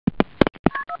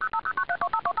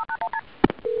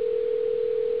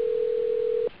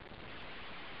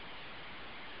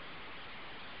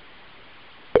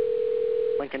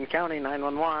Lincoln County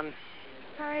 911.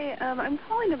 Hi, I'm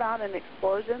calling about an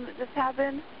explosion that just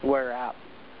happened. Where at?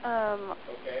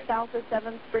 South of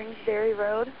 7 Springs Dairy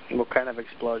Road. What kind of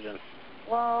explosion?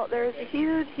 Well, there's a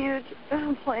huge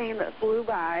plane that flew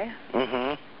by.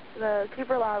 Mm-hmm. The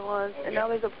super loud ones, and now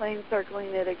there's a plane circling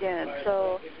it again.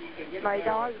 So my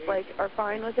dogs are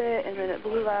fine with it, and then it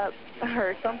blew up,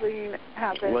 or something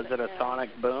happened. Was it a sonic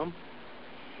boom?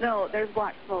 No, there's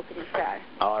black smoke in the sky.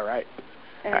 All right.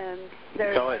 And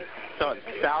there's so it's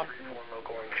south.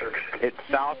 It's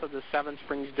south of the 7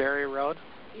 Springs Dairy Road.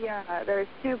 Yeah, there's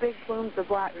 2 big plumes of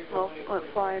black smoke went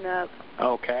flying up.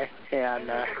 Okay. And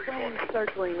there's a plane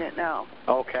circling it now.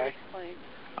 Okay.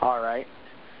 All right.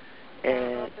 I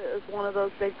don't know if it was one of those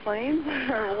big planes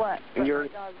or what, but my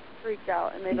dogs freaked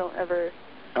out, and they don't ever...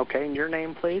 Okay, and your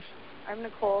name, please? I'm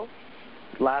Nicole.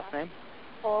 Last name?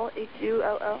 Nicole,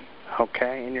 H-U-L-L.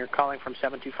 Okay, and you're calling from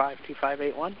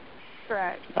 725-2581?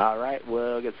 Correct. All right,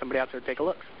 we'll get somebody out there to take a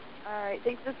look. All right,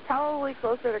 thanks. It's probably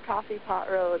closer to Coffee Pot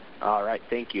Road. All right,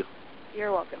 thank you.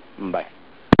 You're welcome. Bye.